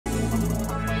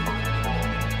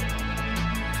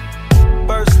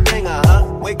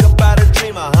Wake up out a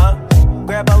dreamer,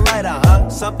 grab a lighter,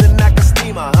 something I can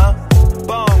steamer,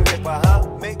 bong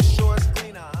ripper, make sure it's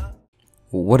cleaner,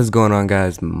 What is going on,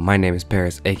 guys? My name is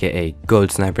Paris, aka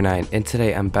Gold Sniper 9, and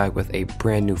today I'm back with a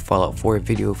brand new Fallout 4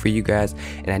 video for you guys.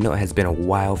 And I know it has been a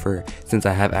while since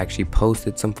I have actually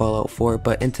posted some Fallout 4,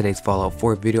 but in today's Fallout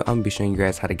 4 video I'm gonna be showing you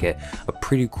guys how to get a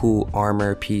pretty cool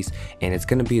armor piece, and it's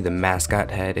gonna be the Mascott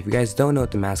head. If you guys don't know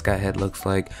what the Mascott head looks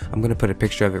like, I'm gonna put a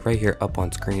picture of it right here up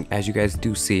on screen. As you guys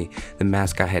do see, the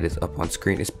Mascott head is up on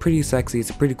screen. It's pretty sexy, it's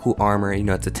a pretty cool armor, you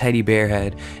know, it's a teddy bear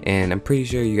head, and I'm pretty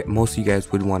sure most of you guys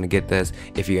would want to get this.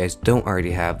 If you guys don't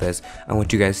already have this, I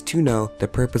want you guys to know the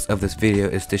purpose of this video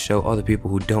is to show all the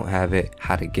people who don't have it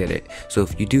how to get it. So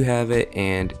if you do have it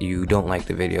and you don't like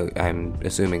the video, I'm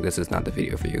assuming this is not the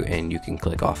video for you and you can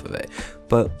click off of it.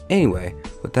 But anyway,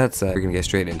 with that said, we're gonna get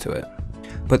straight into it.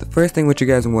 But the first thing what you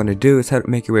guys want to do is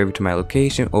make your way over to my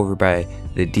location over by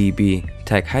the DB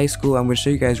Tech High School. I'm going to show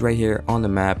you guys right here on the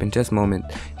map in just a moment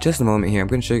here. I'm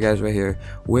going to show you guys right here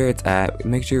where it's at.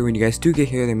 Make sure when you guys do get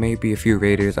here, there may be a few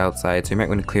raiders outside, so you might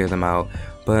want to clear them out.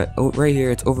 But right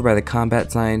here, it's over by the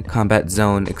combat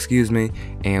zone, excuse me.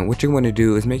 And what you're going to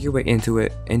do is make your way into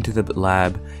the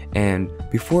lab. And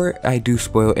before I do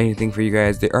spoil anything for you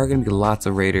guys, there are going to be lots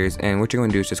of raiders. And what you're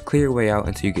going to do is just clear your way out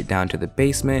until you get down to the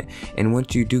basement. And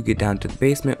once you do get down to the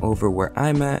basement over where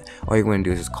I'm at, all you're going to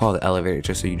do is just call the elevator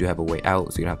just so you do have a way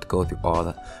out, so you don't have to go through all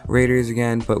the raiders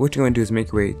again. But what you're going to do is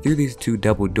make your way through these two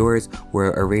double doors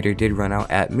where a raider did run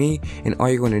out at me. And all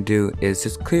you're going to do is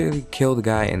just clearly kill the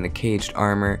guy in the caged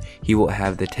armor. He will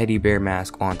have the teddy bear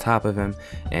mask on top of him,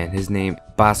 and his name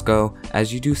Bosco.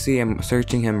 As you do see, I'm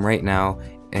searching him right now,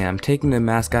 and I'm taking the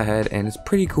Mascot head, and it's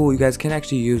pretty cool. You guys can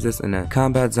actually use this in a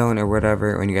combat zone or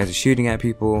whatever when you guys are shooting at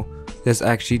people. This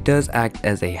actually does act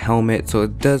as a helmet, so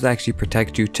it does actually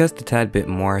protect you just a tad bit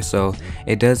more. So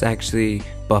it does actually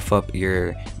buff up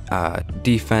your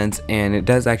defense, and it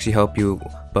does actually help you.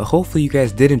 But hopefully you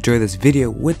guys did enjoy this video.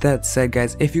 With that said,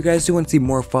 guys, if you guys do want to see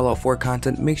more Fallout 4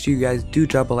 content, make sure you guys do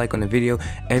drop a like on the video.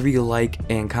 Every like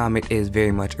and comment is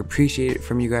very much appreciated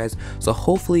from you guys. So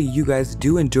hopefully you guys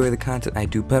do enjoy the content I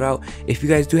do put out. If you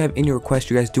guys do have any requests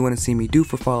you guys do want to see me do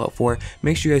for Fallout 4,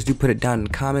 make sure you guys do put it down in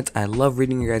the comments. I love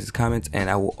reading your guys' comments, and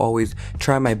I will always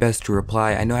try my best to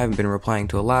reply. I know I haven't been replying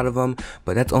to a lot of them,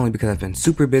 but that's only because I've been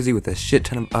super busy with a shit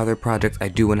ton of other projects I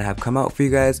do want to have come out for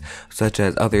you guys, such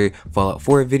as other Fallout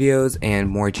 4 videos and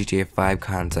more GTA 5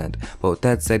 content. But with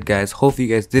that said, guys, hopefully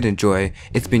you guys did enjoy.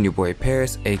 It's been your boy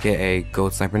Paris, aka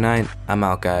Gold Sniper 9. I'm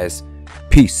out, guys.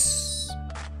 Peace.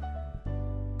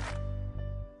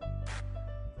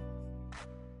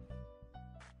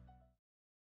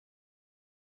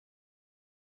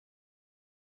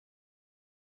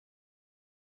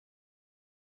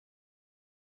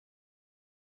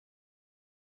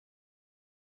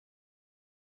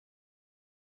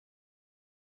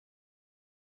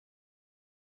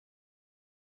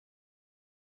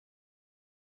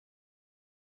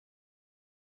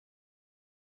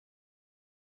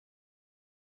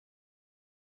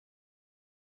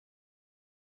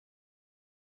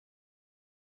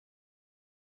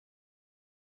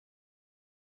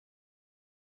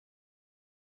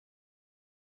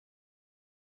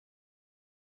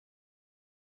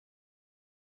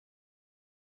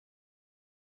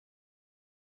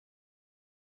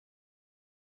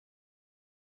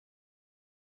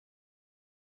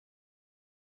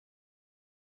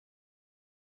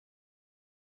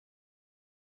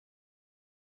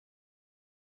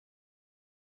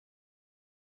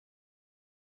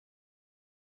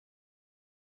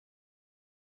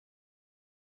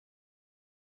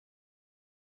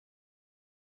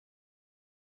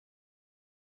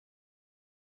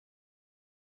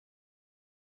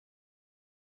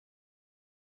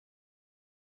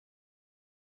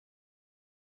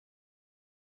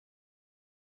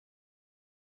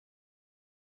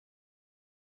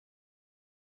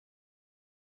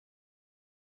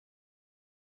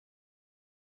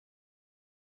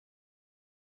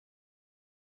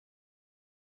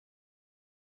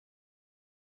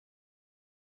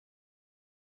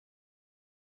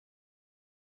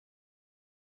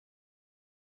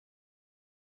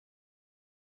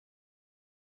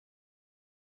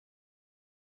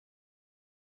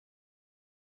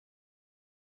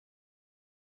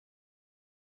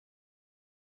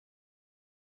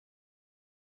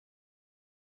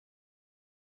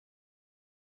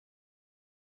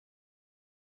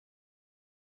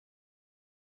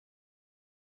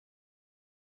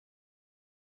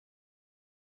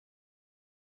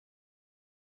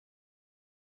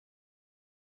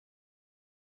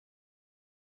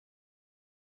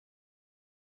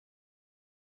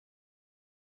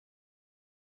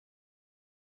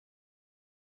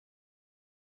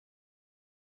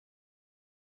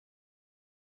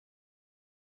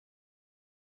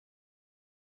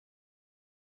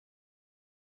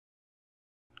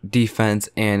 defense,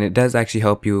 and it does actually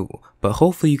help you. But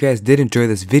hopefully you guys did enjoy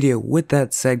this video. With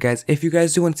that said, guys, if you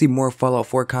guys do want to see more Fallout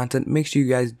 4 content, make sure you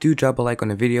guys do drop a like on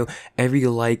the video. Every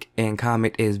like and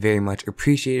comment is very much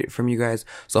appreciated from you guys.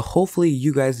 So hopefully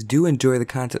you guys do enjoy the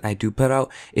content I do put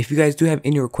out. If you guys do have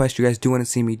any requests you guys do want to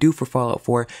see me do for Fallout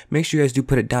 4, make sure you guys do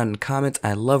put it down in the comments.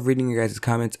 I love reading your guys'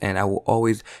 comments, and I will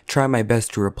always try my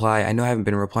best to reply. I know I haven't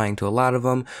been replying to a lot of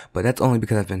them, but that's only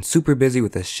because I've been super busy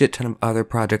with a shit ton of other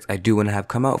projects I do want to have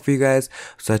come out for you guys,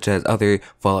 such as other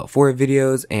Fallout 4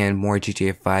 videos and more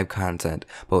GTA 5 content.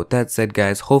 But with that said,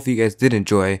 guys, hopefully you guys did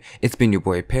enjoy. It's been your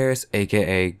boy Paris,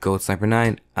 aka Gold Sniper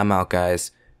 9. I'm out,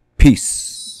 guys.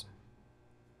 Peace.